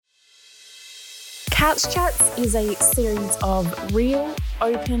Couch Chats is a series of real,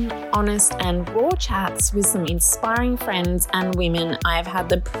 open, honest, and raw chats with some inspiring friends and women I've had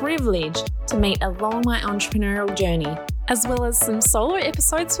the privilege to meet along my entrepreneurial journey, as well as some solo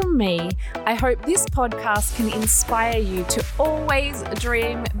episodes from me. I hope this podcast can inspire you to always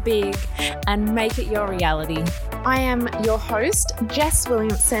dream big and make it your reality. I am your host, Jess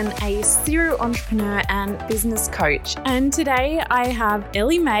Williamson, a serial entrepreneur and business coach. And today I have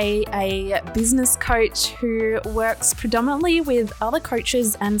Elley Mae, a business coach who works predominantly with other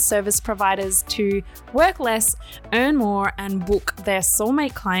coaches and service providers to work less, earn more, and book their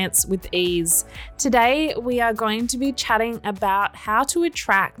soulmate clients with ease. Today, we are going to be chatting about how to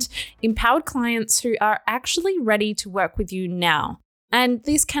attract empowered clients who are actually ready to work with you now. And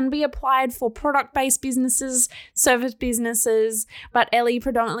this can be applied for product-based businesses, service businesses, but Elley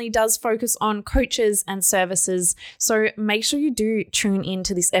predominantly does focus on coaches and services. So make sure you do tune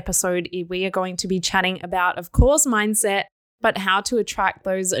into this episode. We are going to be chatting about, of course, mindset, but how to attract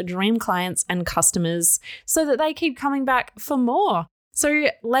those dream clients and customers so that they keep coming back for more. So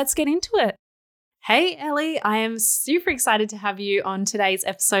let's get into it. Hey, Elley, I am super excited to have you on today's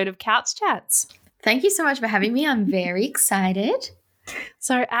episode of Couch Chats. Thank you so much for having me. I'm very excited.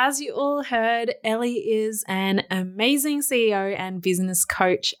 So as you all heard, Elley is an amazing CEO and business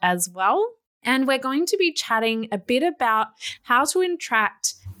coach as well. And we're going to be chatting a bit about how to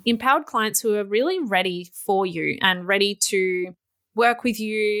attract empowered clients who are really ready for you and ready to work with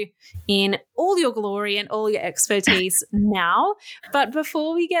you in all your glory and all your expertise now. But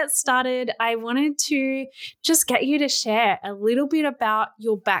before we get started, I wanted to just get you to share a little bit about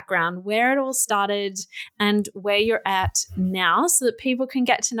your background, where it all started and where you're at now so that people can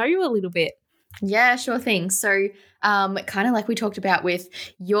get to know you a little bit. Yeah, sure thing. So kind of like we talked about with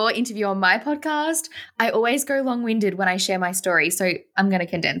your interview on my podcast, I always go long-winded when I share my story. So I'm going to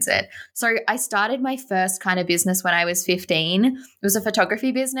condense it. So I started my first kind of business when I was 15. It was a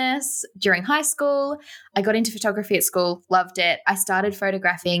photography business during high school. I got into photography at school, loved it. I started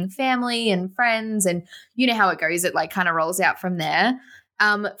photographing family and friends, and you know how it goes. It like kind of rolls out from there.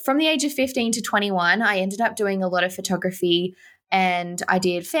 From the age of 15 to 21, I ended up doing a lot of photography. And I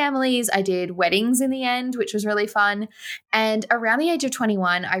did families, I did weddings in the end, which was really fun. And around the age of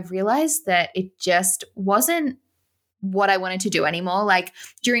 21, I realized that it just wasn't what I wanted to do anymore. Like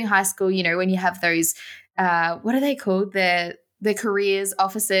during high school, you know, when you have those, what are they called? The careers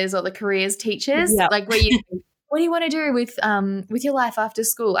officers or the careers teachers, Yep. like where you, what do you want to do with your life after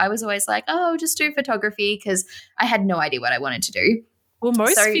school? I was always like, oh, just do photography because I had no idea what I wanted to do. Well,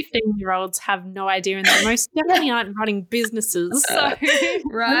 most 15-year-olds have no idea, and they most definitely aren't running businesses. So.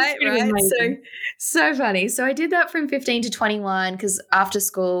 Right. So funny. So I did that from 15 to 21 because after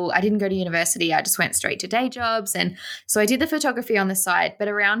school, I didn't go to university. I just went straight to day jobs. And so I did the photography on the side. But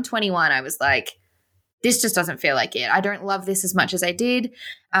around 21, I was like, this just doesn't feel like it. I don't love this as much as I did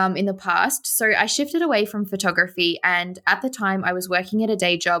in the past. So I shifted away from photography. And at the time I was working at a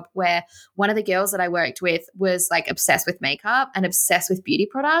day job where one of the girls that I worked with was like obsessed with makeup and obsessed with beauty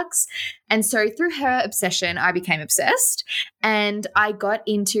products. And so through her obsession, I became obsessed and I got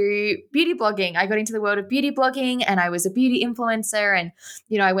into beauty blogging. I got into the world of beauty blogging and I was a beauty influencer. And,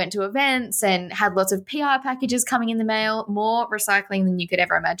 you know, I went to events and had lots of PR packages coming in the mail, more recycling than you could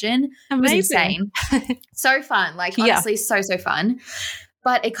ever imagine. Amazing. It was insane. So fun. Like honestly, so fun.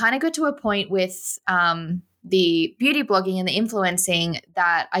 But it kind of got to a point with the beauty blogging and the influencing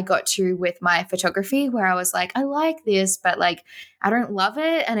that I got to with my photography where I was like, I like this, but like I don't love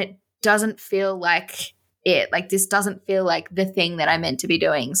it and it doesn't feel like it. Like this doesn't feel like the thing that I'm meant to be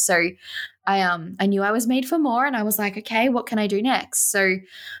doing. So I knew I was made for more and I was like, okay, what can I do next? So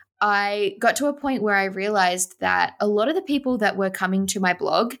I got to a point where I realized that a lot of the people that were coming to my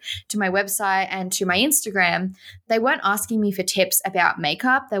blog, to my website, and to my Instagram, they weren't asking me for tips about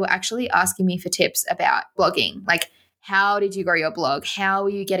makeup. They were actually asking me for tips about blogging. Like, how did you grow your blog? How are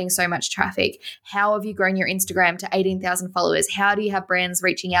you getting so much traffic? How have you grown your Instagram to 18,000 followers? How do you have brands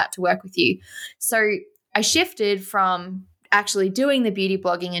reaching out to work with you? So I shifted from actually doing the beauty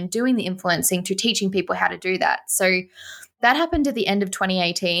blogging and doing the influencing to teaching people how to do that. So that happened at the end of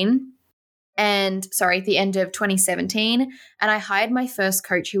 2018 the end of 2017. And I hired my first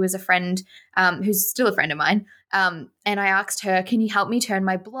coach who was a friend, who's still a friend of mine. And I asked her, can you help me turn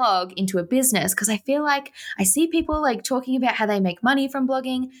my blog into a business? Because I feel like I see people like talking about how they make money from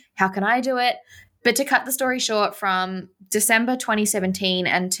blogging. How can I do it? But to cut the story short, from December 2017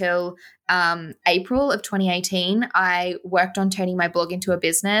 until April of 2018, I worked on turning my blog into a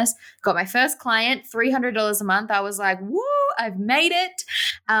business, got my first client, $300 a month. I was like, woo, I've made it.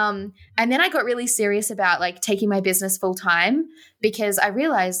 And then I got really serious about like taking my business full time because I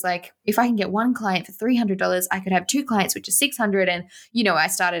realized like if I can get one client for $300, I could have two clients, which is $600. And, I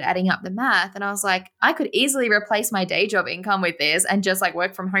started adding up the math and I was like, I could easily replace my day job income with this and just like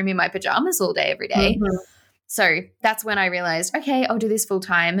work from home in my pajamas all day, every day. Mm-hmm. So that's when I realized, okay, I'll do this full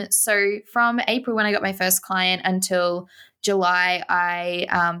time. So from April, when I got my first client, until July,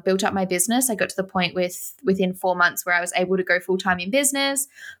 I built up my business. I got to the point within 4 months where I was able to go full time in business,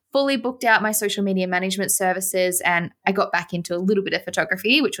 fully booked out my social media management services, and I got back into a little bit of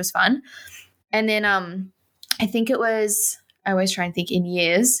photography, which was fun. And then I think it was, I always try and think in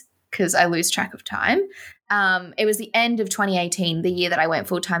years because I lose track of time. It was the end of 2018, the year that I went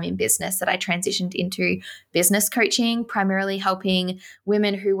full-time in business, that I transitioned into business coaching, primarily helping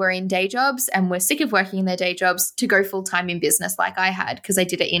women who were in day jobs and were sick of working in their day jobs to go full-time in business like I had, because I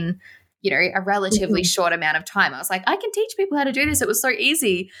did it in a relatively short amount of time. I was like, I can teach people how to do this. It was so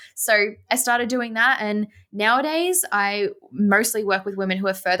easy. So I started doing that. And nowadays I mostly work with women who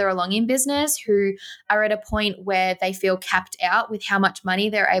are further along in business, who are at a point where they feel capped out with how much money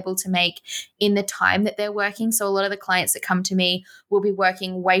they're able to make in the time that they're working. So a lot of the clients that come to me will be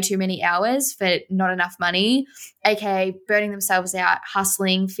working way too many hours for not enough money, aka burning themselves out,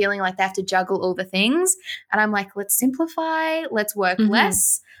 hustling, feeling like they have to juggle all the things. And I'm like, let's simplify, let's work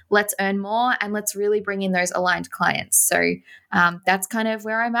less, let's earn more, and let's really bring in those aligned clients. So that's kind of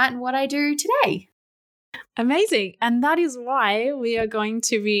where I'm at and what I do today. Amazing. And that is why we are going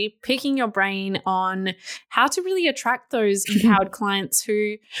to be picking your brain on how to really attract those empowered clients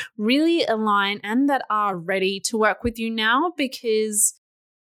who really align and that are ready to work with you now, because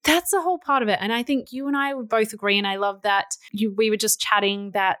that's the whole part of it. And I think you and I would both agree, and I love that we were just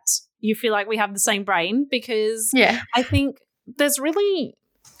chatting, that you feel like we have the same brain, because I think there's really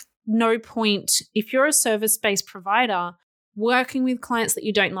no point, if you're a service-based provider, working with clients that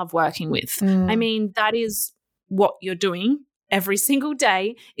you don't love working with. I mean, that is what you're doing every single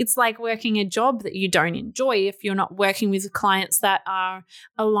day. It's like working a job that you don't enjoy if you're not working with clients that are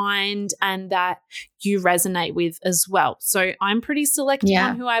aligned and that you resonate with as well. So I'm pretty selective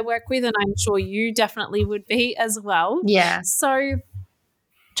on who I work with, and I'm sure you definitely would be as well. Yeah. So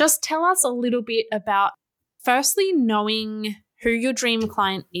just tell us a little bit about, firstly, knowing who your dream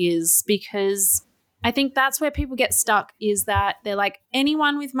client is, because I think that's where people get stuck, is that they're like,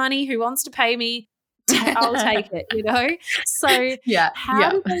 anyone with money who wants to pay me, I'll take it, So how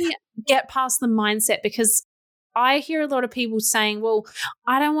do they get past the mindset? Because I hear a lot of people saying, well,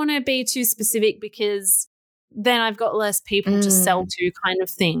 I don't want to be too specific because then I've got less people to sell to, kind of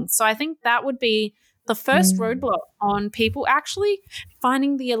thing. So I think that would be the first roadblock on people actually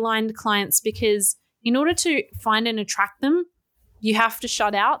finding the aligned clients, because in order to find and attract them, you have to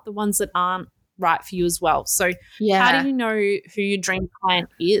shut out the ones that aren't right for you as well. So how do you know who your dream client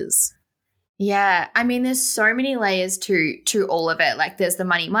is? Yeah. I mean, there's so many layers to all of it. Like there's the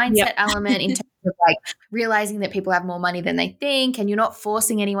money mindset element in terms of like realizing that people have more money than they think, and you're not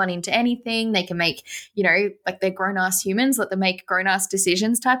forcing anyone into anything. They can make, like they're grown-ass humans, let them make grown-ass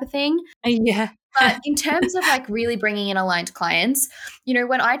decisions type of thing. But in terms of like really bringing in aligned clients,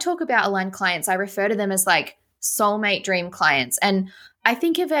 when I talk about aligned clients, I refer to them as like soulmate dream clients. And I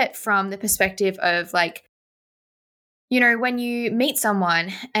think of it from the perspective of like, when you meet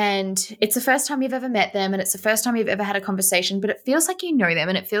someone and it's the first time you've ever met them and it's the first time you've ever had a conversation, but it feels like you know them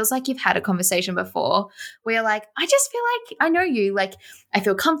and it feels like you've had a conversation before, where you're like, I just feel like I know you. Like, I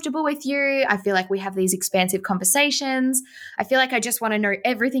feel comfortable with you. I feel like we have these expansive conversations. I feel like I just want to know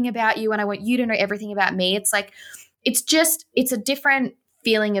everything about you and I want you to know everything about me. It's like, it's a different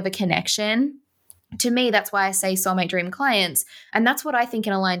feeling of a connection. To me, that's why I say soulmate dream clients. And that's what I think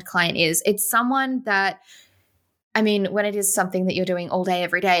an aligned client is. It's someone that, I mean, when it is something that you're doing all day,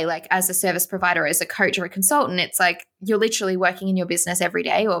 every day, like as a service provider, as a coach or a consultant, it's like you're literally working in your business every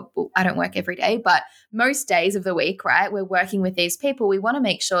day, or well, I don't work every day, but most days of the week, right? We're working with these people. We want to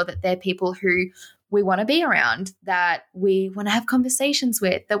make sure that they're people who we want to be around, that we want to have conversations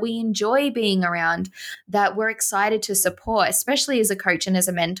with, that we enjoy being around, that we're excited to support, especially as a coach and as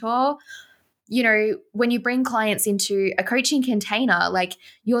a mentor. When you bring clients into a coaching container, like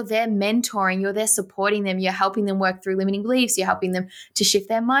you're there mentoring, you're there supporting them, you're helping them work through limiting beliefs, you're helping them to shift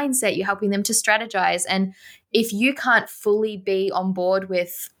their mindset, you're helping them to strategize. And if you can't fully be on board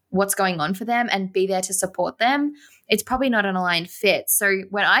with what's going on for them and be there to support them, it's probably not an aligned fit. So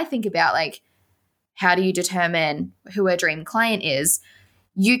when I think about like, how do you determine who a dream client is?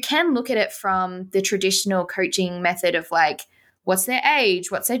 You can look at it from the traditional coaching method of like, what's their age?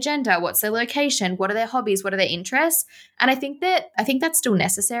 What's their gender? What's their location? What are their hobbies? What are their interests? And I think that's still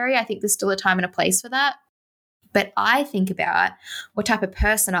necessary. I think there's still a time and a place for that. But I think about what type of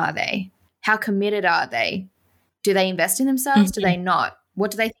person are they? How committed are they? Do they invest in themselves? Do they not?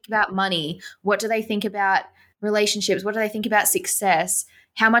 What do they think about money? What do they think about relationships? What do they think about success?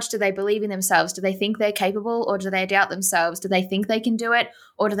 How much do they believe in themselves? Do they think they're capable, or do they doubt themselves? Do they think they can do it,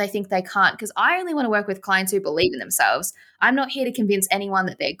 or do they think they can't? Because I only want to work with clients who believe in themselves. I'm not here to convince anyone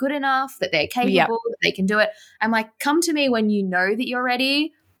that they're good enough, that they're capable, that they can do it. I'm like, come to me when you know that you're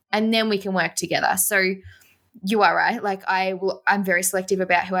ready, and then we can work together. So you are right. Like I'm very selective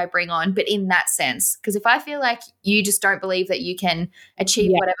about who I bring on, but in that sense, because if I feel like you just don't believe that you can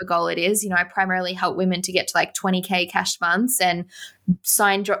achieve whatever goal it is, I primarily help women to get to like 20K cash months and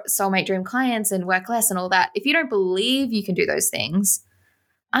sign soulmate dream clients and work less and all that. If you don't believe you can do those things,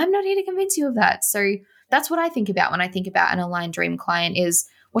 I'm not here to convince you of that. So that's what I think about when I think about an aligned dream client is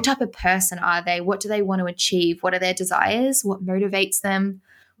what type of person are they? What do they want to achieve? What are their desires? What motivates them?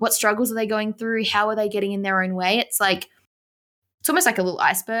 What struggles are they going through? How are they getting in their own way? It's almost like a little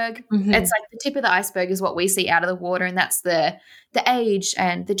iceberg. It's like the tip of the iceberg is what we see out of the water, and that's the age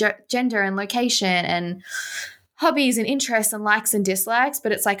and the gender and location and hobbies and interests and likes and dislikes.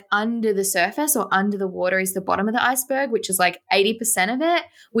 But it's like under the surface or under the water is the bottom of the iceberg, which is like 80% of it,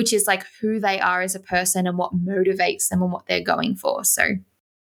 which is like who they are as a person and what motivates them and what they're going for. So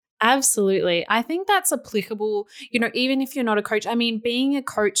absolutely. I think that's applicable, even if you're not a coach. I mean, being a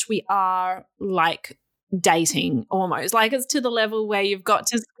coach, we are like dating almost. Like it's to the level where you've got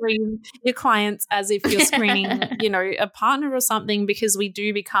to screen your clients as if you're screening, a partner or something, because we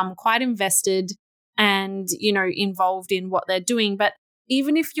do become quite invested and, involved in what they're doing. But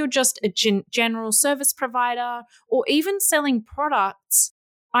even if you're just a general service provider or even selling products,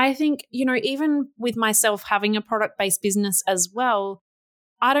 I think, even with myself having a product-based business as well,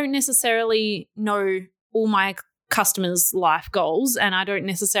 I don't necessarily know all my customers' life goals, and I don't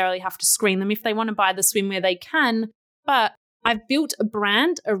necessarily have to screen them. If they want to buy the swimwear, they can. But I've built a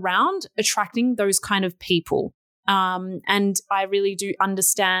brand around attracting those kind of people. And I really do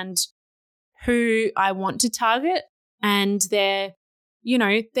understand who I want to target and their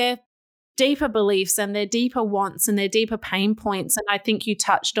deeper beliefs and their deeper wants and their deeper pain points. And I think you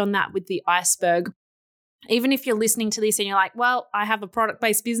touched on that with the iceberg. Even if you're listening to this and you're like, well, I have a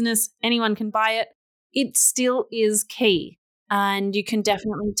product-based business, anyone can buy it, it still is key. And you can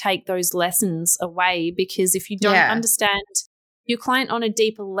definitely take those lessons away, because if you don't understand your client on a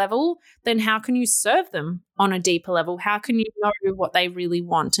deeper level, then how can you serve them on a deeper level? How can you know what they really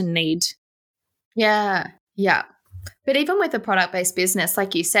want and need? Yeah. But even with a product-based business,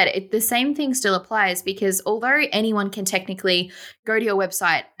 like you said, the same thing still applies, because although anyone can technically go to your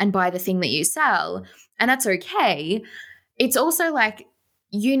website and buy the thing that you sell, and that's okay, it's also like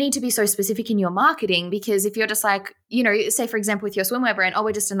you need to be so specific in your marketing, because if you're just like, say for example with your swimwear brand, oh,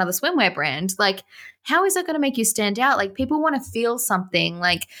 we're just another swimwear brand, like how is that going to make you stand out? Like people want to feel something,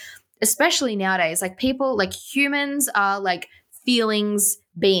 like especially nowadays, like people, like humans are like feelings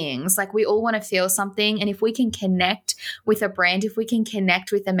beings. Like we all want to feel something. And if we can connect with a brand, if we can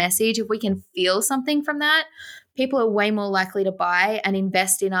connect with a message, if we can feel something from that, people are way more likely to buy and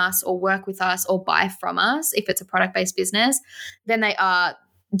invest in us or work with us or buy from us if it's a product-based business than they are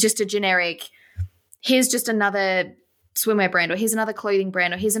just a generic, here's just another swimwear brand, or here's another clothing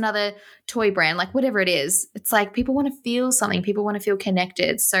brand, or here's another toy brand, like whatever it is. It's like people want to feel something. People want to feel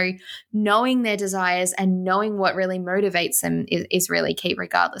connected. So knowing their desires and knowing what really motivates them is really key,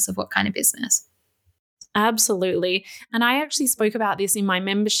 regardless of what kind of business. Absolutely. And I actually spoke about this in my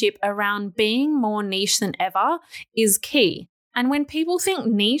membership around being more niche than ever is key. And when people think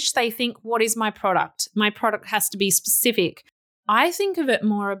niche, they think, what is my product? My product has to be specific. I think of it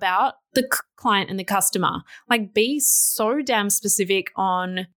more about the client and the customer. Like be so damn specific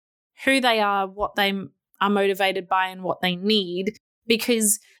on who they are, what they are motivated by and what they need,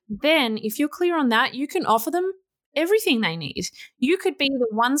 because then if you're clear on that, you can offer them everything they need. You could be the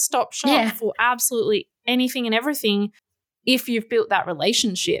one-stop shop for absolutely anything and everything if you've built that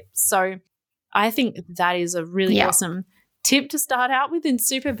relationship. So I think that is a really awesome tip to start out with and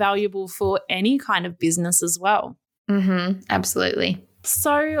super valuable for any kind of business as well. Absolutely.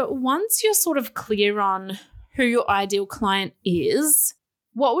 So once you're sort of clear on who your ideal client is,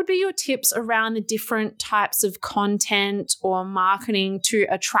 what would be your tips around the different types of content or marketing to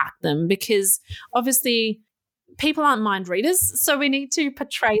attract them? Because obviously people aren't mind readers, so we need to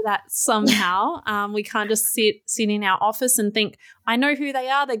portray that somehow. We can't just sit in our office and think, I know who they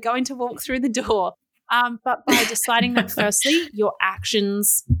are, they're going to walk through the door. But by deciding that firstly, your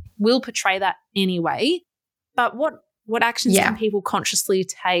actions will portray that anyway. But what actions can people consciously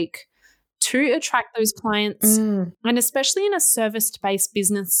take to attract those clients? And especially in a service-based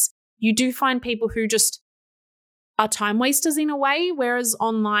business, you do find people who just are time wasters in a way, whereas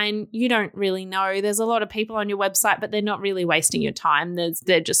online you don't really know. There's a lot of people on your website, but they're not really wasting your time.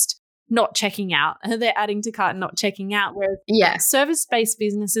 They're just not checking out. They're adding to cart and not checking out. Whereas service-based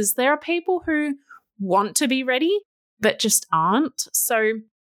businesses, there are people who want to be ready but just aren't. So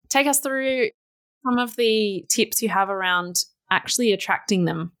take us through some of the tips you have around actually attracting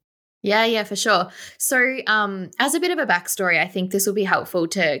them. Yeah, for sure. So as a bit of a backstory, I think this will be helpful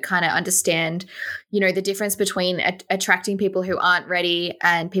to kind of understand, the difference between attracting people who aren't ready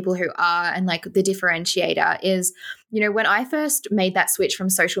and people who are, and like the differentiator is, when I first made that switch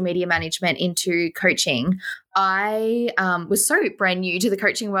from social media management into coaching, I was so brand new to the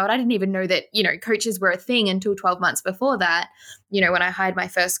coaching world. I didn't even know that, coaches were a thing until 12 months before that, when I hired my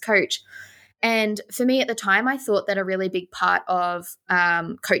first coach. And for me at the time, I thought that a really big part of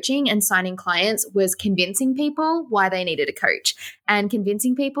coaching and signing clients was convincing people why they needed a coach, and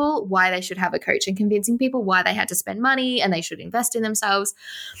convincing people why they should have a coach, and convincing people why they had to spend money and they should invest in themselves.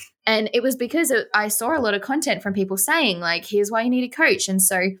 And it was because I saw a lot of content from people saying, like, here's why you need a coach. And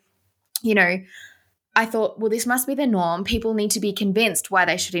so, I thought, well, this must be the norm. People need to be convinced why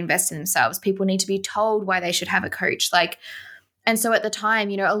they should invest in themselves. People need to be told why they should have a coach. And so at the time,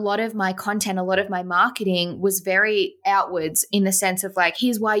 a lot of my content, a lot of my marketing was very outwards in the sense of like,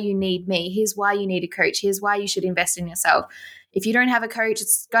 here's why you need me. Here's why you need a coach. Here's why you should invest in yourself. If you don't have a coach,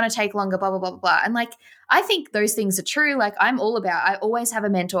 it's going to take longer, blah, blah, blah, blah, blah. And like, I think those things are true. Like I always have a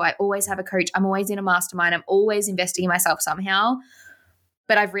mentor. I always have a coach. I'm always in a mastermind. I'm always investing in myself somehow.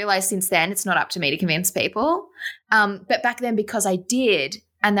 But I've realized since then, it's not up to me to convince people. But back then, because I did,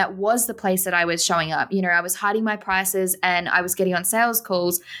 and that was the place that I was showing up. I was hiding my prices and I was getting on sales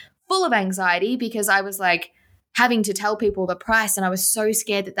calls full of anxiety because I was like having to tell people the price, and I was so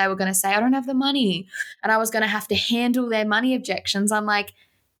scared that they were going to say, I don't have the money, and I was going to have to handle their money objections. I'm like,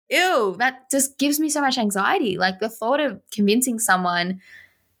 ew, that just gives me so much anxiety. Like the thought of convincing someone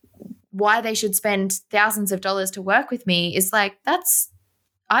why they should spend thousands of dollars to work with me is like,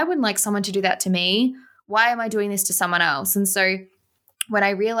 I wouldn't like someone to do that to me. Why am I doing this to someone else? And so when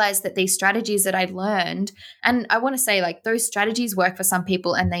I realized that these strategies that I'd learned, and I want to say like those strategies work for some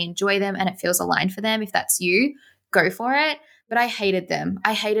people and they enjoy them and it feels aligned for them. If that's you, go for it. But I hated them.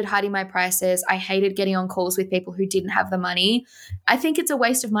 I hated hiding my prices. I hated getting on calls with people who didn't have the money. I think it's a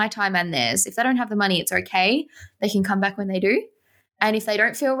waste of my time and theirs. If they don't have the money, it's okay. They can come back when they do. And if they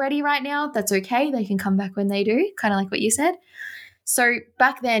don't feel ready right now, that's okay. They can come back when they do, kind of like what you said. So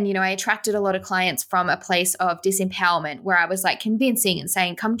back then, I attracted a lot of clients from a place of disempowerment where I was like convincing and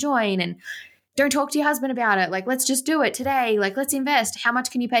saying, come join and don't talk to your husband about it. Like, let's just do it today. Like, let's invest. How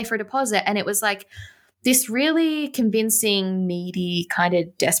much can you pay for a deposit? And it was like this really convincing, needy, kind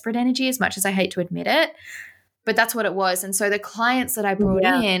of desperate energy, as much as I hate to admit it. But that's what it was. And so the clients that I brought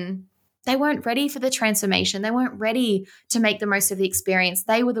in, they weren't ready for the transformation. They weren't ready to make the most of the experience.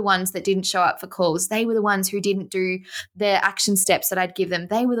 They were the ones that didn't show up for calls. They were the ones who didn't do the action steps that I'd give them.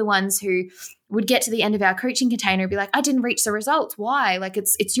 They were the ones who would get to the end of our coaching container and be like, I didn't reach the results. Why? Like,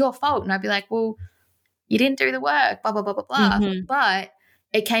 it's your fault. And I'd be like, well, you didn't do the work, blah, blah, blah, blah, blah. Mm-hmm. But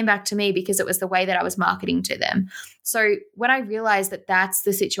it came back to me because it was the way that I was marketing to them. So when I realized that that's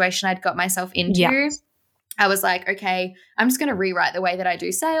the situation I'd got myself into, I was like, okay, I'm just going to rewrite the way that I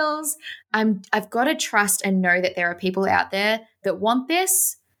do sales. I've got to trust and know that there are people out there that want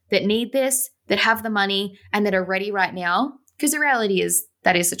this, that need this, that have the money, and that are ready right now. Because the reality is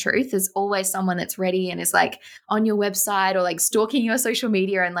that is the truth. There's always someone that's ready and is like on your website or like stalking your social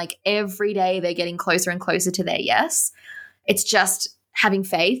media, and like every day they're getting closer and closer to their yes. It's just having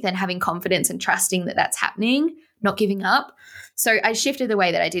faith and having confidence and trusting that that's happening, not giving up. So I shifted the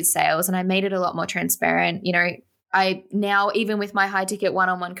way that I did sales and I made it a lot more transparent. I now, even with my high ticket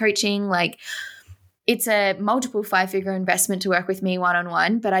one-on-one coaching, like it's a multiple 5-figure investment to work with me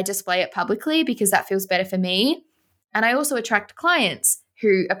one-on-one, but I display it publicly because that feels better for me. And I also attract clients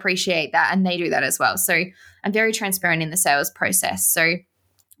who appreciate that and they do that as well. So I'm very transparent in the sales process. So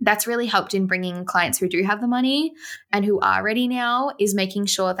that's really helped in bringing clients who do have the money and who are ready now, is making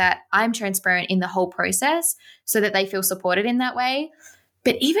sure that I'm transparent in the whole process so that they feel supported in that way.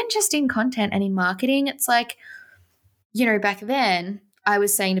 But even just in content and in marketing, it's like, back then I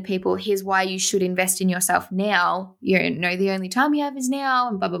was saying to people, here's why you should invest in yourself now. The only time you have is now,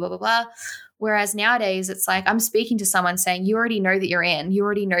 and blah, blah, blah, blah, blah. Whereas nowadays it's like I'm speaking to someone saying, you already know that you're in, you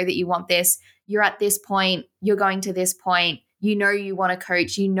already know that you want this, you're at this point, you're going to this point. You want to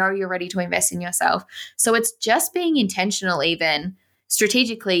coach, you're ready to invest in yourself. So it's just being intentional, even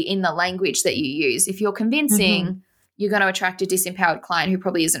strategically in the language that you use. If you're convincing, you're going to attract a disempowered client who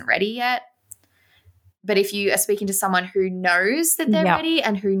probably isn't ready yet. But if you are speaking to someone who knows that they're ready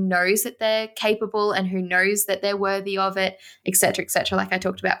and who knows that they're capable and who knows that they're worthy of it, et cetera, like I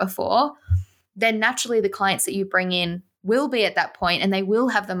talked about before, then naturally the clients that you bring in will be at that point and they will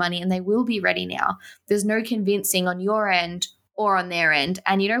have the money and they will be ready now. There's no convincing on your end or on their end.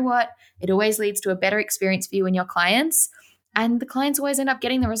 And you know what? It always leads to a better experience for you and your clients. And the clients always end up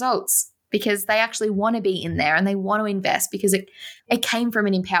getting the results because they actually want to be in there and they want to invest because it came from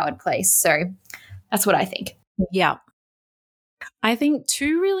an empowered place. So that's what I think. Yeah. I think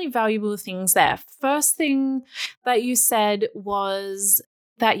two really valuable things there. First thing that you said was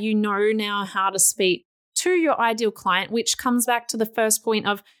that you know now how to speak to your ideal client, which comes back to the first point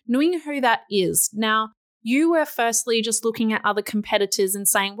of knowing who that is. Now, you were firstly just looking at other competitors and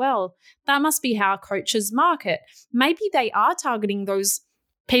saying, well, that must be how coaches market. Maybe they are targeting those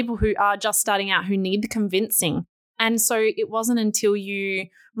people who are just starting out, who need the convincing. And so it wasn't until you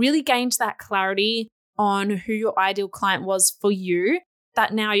really gained that clarity on who your ideal client was for you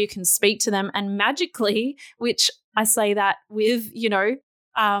that now you can speak to them and magically, which I say that with,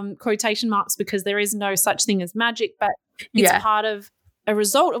 quotation marks because there is no such thing as magic, but it's part of a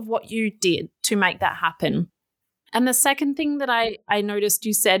result of what you did to make that happen. And the second thing that I noticed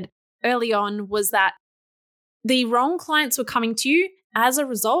you said early on was that the wrong clients were coming to you as a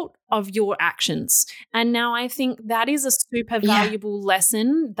result of your actions. And now I think that is a super valuable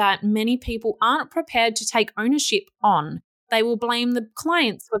lesson that many people aren't prepared to take ownership on. They will blame the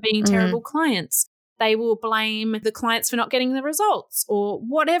clients for being terrible clients. They will blame the clients for not getting the results or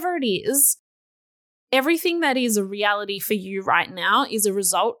whatever it is. Everything that is a reality for you right now is a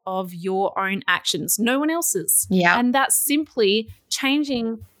result of your own actions, no one else's. Yeah. And that's simply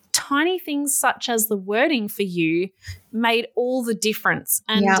changing tiny things such as the wording for you made all the difference.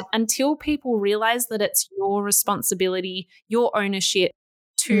 And until people realize that it's your responsibility, your ownership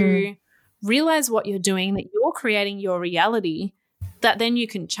to realize what you're doing, that you're creating your reality, that then you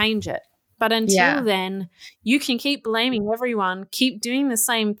can change it. But until then, you can keep blaming everyone, keep doing the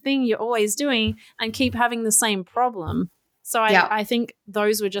same thing you're always doing, and keep having the same problem. So I think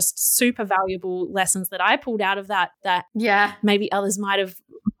those were just super valuable lessons that I pulled out of that maybe others might have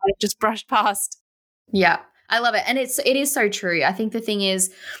just brushed past. Yeah, I love it. And it is so true. I think the thing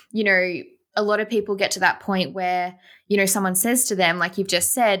is, a lot of people get to that point where, someone says to them, like you've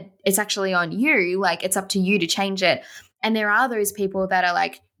just said, it's actually on you, like it's up to you to change it. And there are those people that are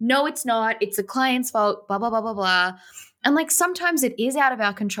like, no, it's not. It's the client's fault, blah, blah, blah, blah, blah. And like sometimes it is out of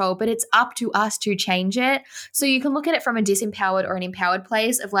our control, but it's up to us to change it. So you can look at it from a disempowered or an empowered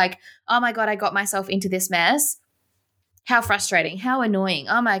place of like, oh my God, I got myself into this mess. How frustrating, how annoying.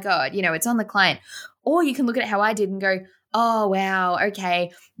 Oh my God, it's on the client. Or you can look at it how I did and go, oh, wow, okay,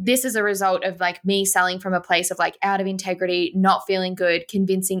 this is a result of like me selling from a place of like out of integrity, not feeling good,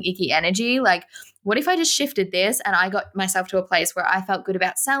 convincing icky energy. Like, what if I just shifted this and I got myself to a place where I felt good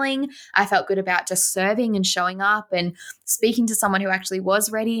about selling, I felt good about just serving and showing up and speaking to someone who actually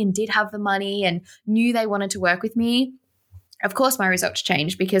was ready and did have the money and knew they wanted to work with me? Of course, my results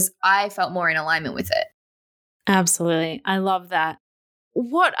changed because I felt more in alignment with it. Absolutely. I love that.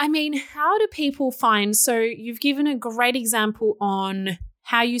 How do people find, so you've given a great example on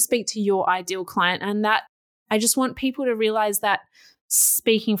how you speak to your ideal client, and that I just want people to realize that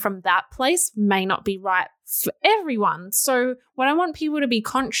speaking from that place may not be right for everyone. So what I want people to be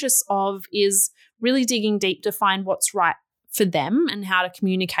conscious of is really digging deep to find what's right for them and how to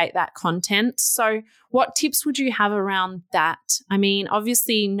communicate that content. So what tips would you have around that?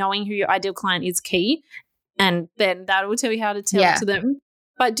 Obviously knowing who your ideal client is key, and then that will tell you how to tell to them.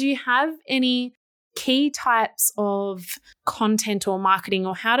 But do you have any key types of content or marketing,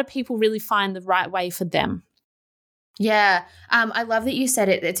 or how do people really find the right way for them? Yeah. I love that you said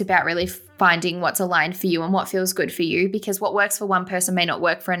it. It's about really finding what's aligned for you and what feels good for you, because what works for one person may not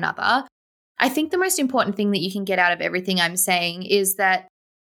work for another. I think the most important thing that you can get out of everything I'm saying is that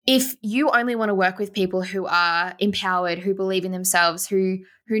if you only want to work with people who are empowered, who believe in themselves, who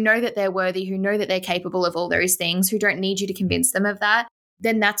know that they're worthy, who know that they're capable of all those things, who don't need you to convince them of that,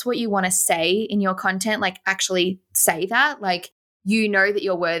 then that's what you want to say in your content. Like actually say that, like, you know that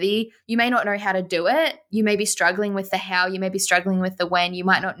you're worthy. You may not know how to do it. You may be struggling with the how, you may be struggling with the when, you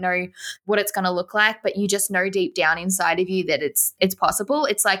might not know what it's going to look like, but you just know deep down inside of you that it's possible.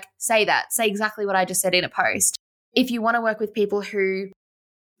 It's like, say that, say exactly what I just said in a post. If you want to work with people who,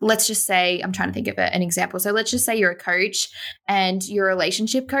 let's just say, I'm trying to think of an example. So let's just say you're a coach and you're a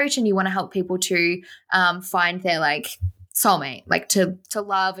relationship coach and you want to help people to find their like soulmate, like to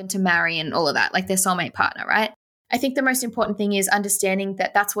love and to marry and all of that, like their soulmate partner, right? I think the most important thing is understanding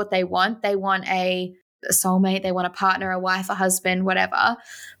that that's what they want. They want a soulmate, they want a partner, a wife, a husband, whatever.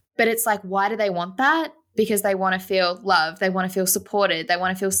 But it's like, why do they want that? Because they want to feel loved. They want to feel supported. They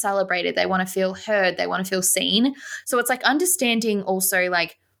want to feel celebrated. They want to feel heard. They want to feel seen. So it's like understanding also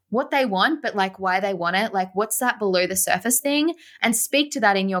like what they want, but like why they want it. Like what's that below the surface thing, and speak to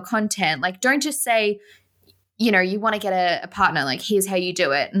that in your content. Like don't just say, you know, you want to get a partner, like here's how you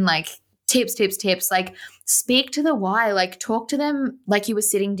do it. And like tips, like speak to the why, like talk to them like you were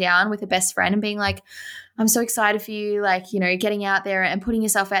sitting down with a best friend and being like, I'm so excited for you, like, you know, getting out there and putting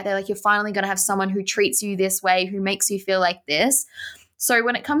yourself out there. Like you're finally going to have someone who treats you this way, who makes you feel like this. So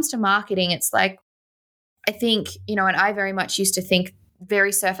when it comes to marketing, it's like, I think, you know, and I very much used to think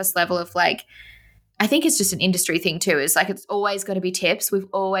very surface level of like, I think it's just an industry thing too. It's like it's always got to be tips. We've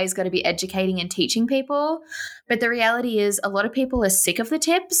always got to be educating and teaching people. But the reality is a lot of people are sick of the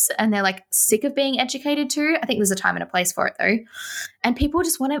tips and they're like sick of being educated too. I think there's a time and a place for it though. And people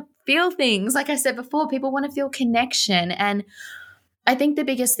just want to feel things. Like I said before, people want to feel connection. And I think the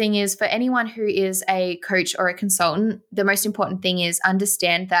biggest thing is for anyone who is a coach or a consultant, the most important thing is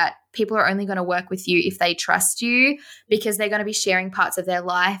understand that people are only going to work with you if they trust you, because they're going to be sharing parts of their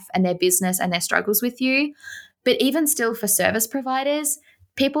life and their business and their struggles with you. But even still for service providers,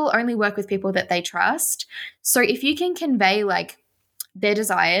 people only work with people that they trust. So if you can convey like their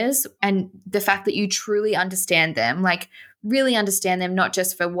desires and the fact that you truly understand them, like really understand them, not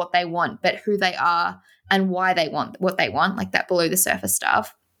just for what they want, but who they are and why they want what they want, like that below the surface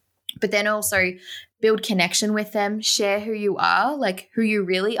stuff. But then also build connection with them, share who you are, like who you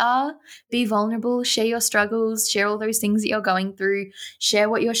really are, be vulnerable, share your struggles, share all those things that you're going through, share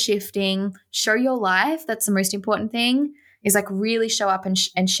what you're shifting, show your life. That's the most important thing, is like really show up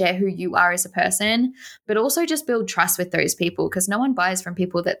and share who you are as a person, but also just build trust with those people, because no one buys from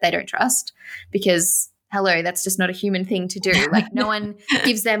people that they don't trust, because hello, that's just not a human thing to do. Like no one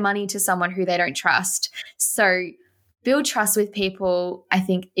gives their money to someone who they don't trust. So build trust with people, I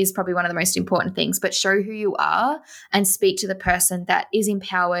think, is probably one of the most important things, but show who you are and speak to the person that is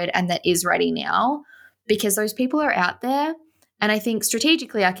empowered and that is ready now, because those people are out there. And I think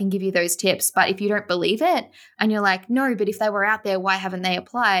strategically I can give you those tips, but if you don't believe it and you're like, no, but if they were out there, why haven't they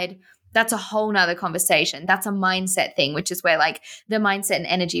applied? That's a whole nother conversation. That's a mindset thing, which is where like the mindset and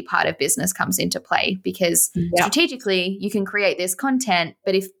energy part of business comes into play, because strategically you can create this content,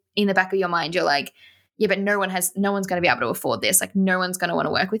 but if in the back of your mind you're like, yeah, but no one's going to be able to afford this. Like no one's going to want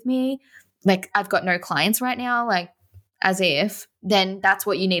to work with me. Like I've got no clients right now, like as if, then that's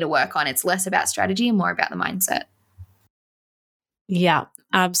what you need to work on. It's less about strategy and more about the mindset. Yeah,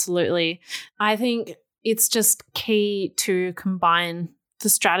 absolutely. I think it's just key to combine the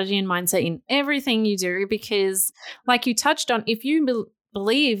strategy and mindset in everything you do, because like you touched on, if you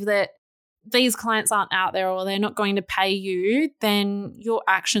believe that these clients aren't out there or they're not going to pay you, then your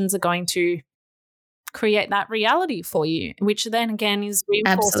actions are going to create that reality for you, which then again is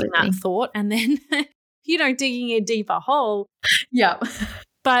reinforcing that thought and then, you know, digging a deeper hole. Yeah.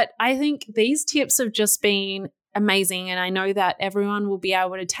 But I think these tips have just been amazing, and I know that everyone will be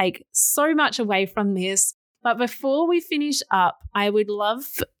able to take so much away from this. But before we finish up, I would love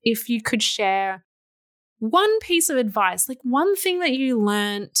if you could share one piece of advice, like one thing that you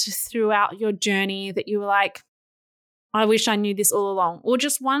learned throughout your journey that you were like, I wish I knew this all along, or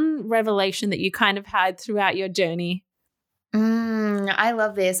just one revelation that you kind of had throughout your journey. I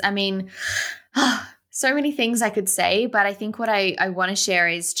love this. I mean, so many things I could say, but I think what I want to share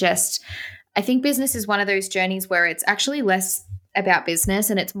is just, I think business is one of those journeys where it's actually less about business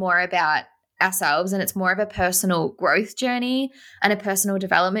and it's more about ourselves, and it's more of a personal growth journey and a personal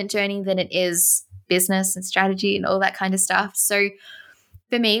development journey than it is business and strategy and all that kind of stuff. So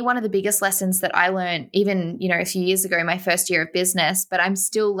for me, one of the biggest lessons that I learned, even, you know, a few years ago, my first year of business, but I'm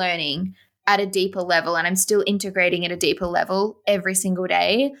still learning at a deeper level and I'm still integrating at a deeper level every single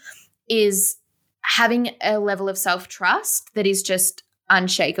day, is having a level of self-trust that is just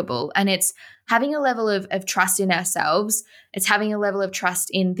unshakable. And it's having a level of trust in ourselves. It's having a level of trust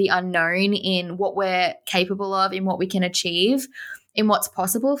in the unknown, in what we're capable of, in what we can achieve, in what's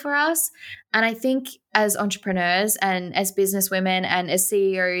possible for us. And I think as entrepreneurs and as businesswomen and as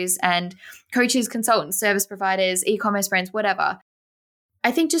CEOs and coaches, consultants, service providers, e-commerce brands, whatever,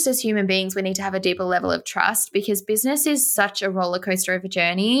 I think just as human beings, we need to have a deeper level of trust, because business is such a roller coaster of a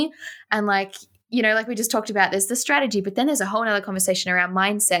journey. And like, you know, like we just talked about, there's the strategy, but then there's a whole nother conversation around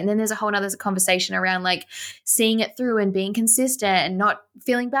mindset. And then there's a whole nother conversation around like seeing it through and being consistent and not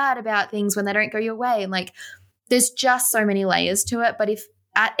feeling bad about things when they don't go your way. And like, there's just so many layers to it. But if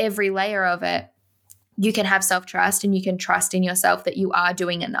at every layer of it, you can have self-trust and you can trust in yourself that you are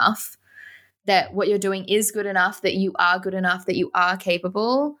doing enough, that what you're doing is good enough, that you are good enough, that you are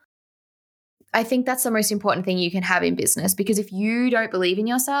capable, I think that's the most important thing you can have in business, because if you don't believe in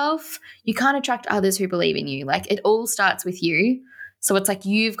yourself, you can't attract others who believe in you. Like, it all starts with you. So it's like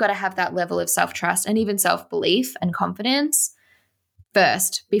you've got to have that level of self-trust and even self-belief and confidence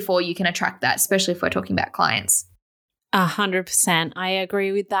first before you can attract that, especially if we're talking about clients. 100%. I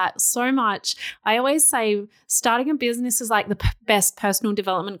agree with that so much. I always say starting a business is like the best personal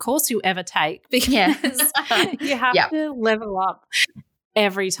development course you ever take, because you have to level up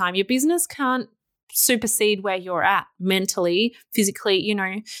every time. Your business can't supersede where you're at mentally, physically, you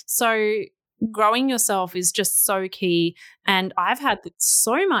know. So growing yourself is just so key. And I've had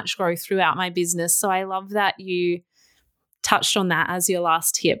so much growth throughout my business. So I love that you touched on that as your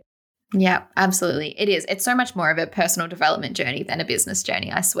last tip. Yeah, absolutely. It is. It's so much more of a personal development journey than a business journey,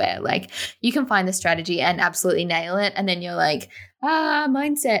 I swear. Like, you can find the strategy and absolutely nail it, and then you're like,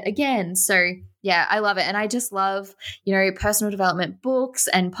 mindset again. So yeah, I love it. And I just love, you know, personal development books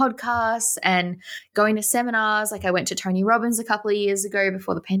and podcasts and going to seminars. Like, I went to Tony Robbins a couple of years ago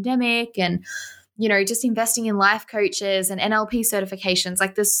before the pandemic, and, you know, just investing in life coaches and NLP certifications.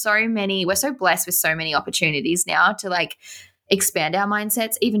 Like, there's so many, we're so blessed with so many opportunities now to like expand our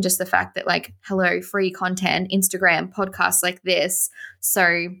mindsets, even just the fact that like, hello, free content, Instagram, podcasts like this.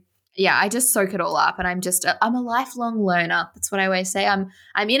 So yeah, I just soak it all up, and I'm a lifelong learner. That's what I always say. I'm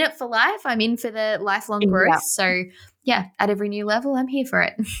in it for life. I'm in for the lifelong growth. Yeah. So yeah, at every new level, I'm here for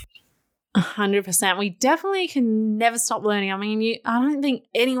it. 100%. We definitely can never stop learning. I mean, I don't think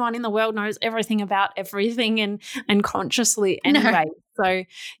anyone in the world knows everything about everything and consciously anyway. No. So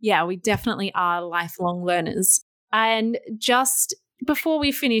yeah, we definitely are lifelong learners. And just before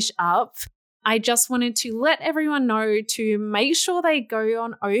we finish up, I just wanted to let everyone know to make sure they go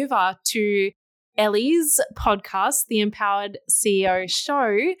on over to Elley's podcast, The Empowered CEO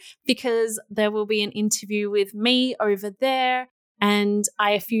Show, because there will be an interview with me over there. And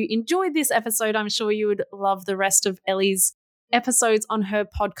if you enjoyed this episode, I'm sure you would love the rest of Elley's episodes on her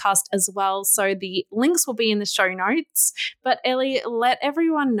podcast as well. So the links will be in the show notes. But Elley, let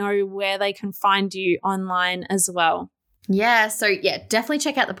everyone know where they can find you online as well. Yeah. So yeah, definitely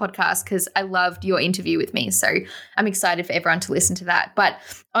check out the podcast, because I loved your interview with me. So I'm excited for everyone to listen to that. But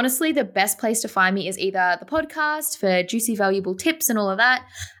honestly, the best place to find me is either the podcast for juicy, valuable tips and all of that.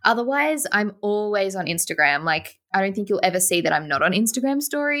 Otherwise, I'm always on Instagram. Like, I don't think you'll ever see that I'm not on Instagram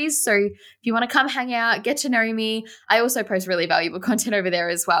stories. So if you want to come hang out, get to know me, I also post really valuable content over there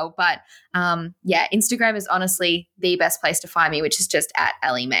as well. But yeah, Instagram is honestly the best place to find me, which is just at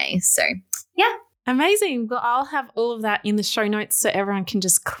Elley Mae. So yeah. Amazing. Well, I'll have all of that in the show notes so everyone can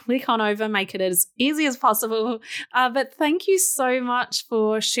just click on over, make it as easy as possible. But thank you so much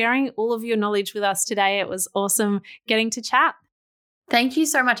for sharing all of your knowledge with us today. It was awesome getting to chat. Thank you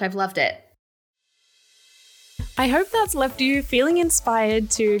so much. I've loved it. I hope that's left you feeling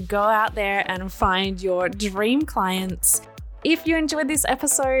inspired to go out there and find your dream clients. If you enjoyed this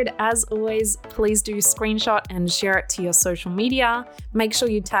episode, as always, please do screenshot and share it to your social media. Make sure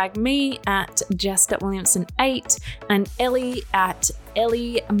you tag me at Jess.Williamson8 and Elley at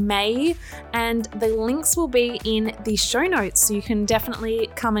Elley Mae. And the links will be in the show notes, so you can definitely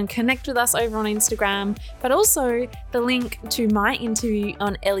come and connect with us over on Instagram. But also the link to my interview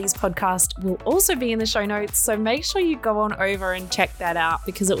on Elley's podcast will also be in the show notes. So make sure you go on over and check that out,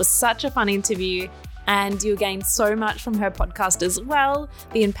 because it was such a fun interview. And you'll gain so much from her podcast as well,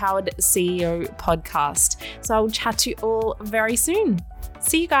 the Empowered CEO podcast. So I'll chat to you all very soon.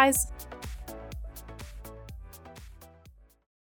 See you guys.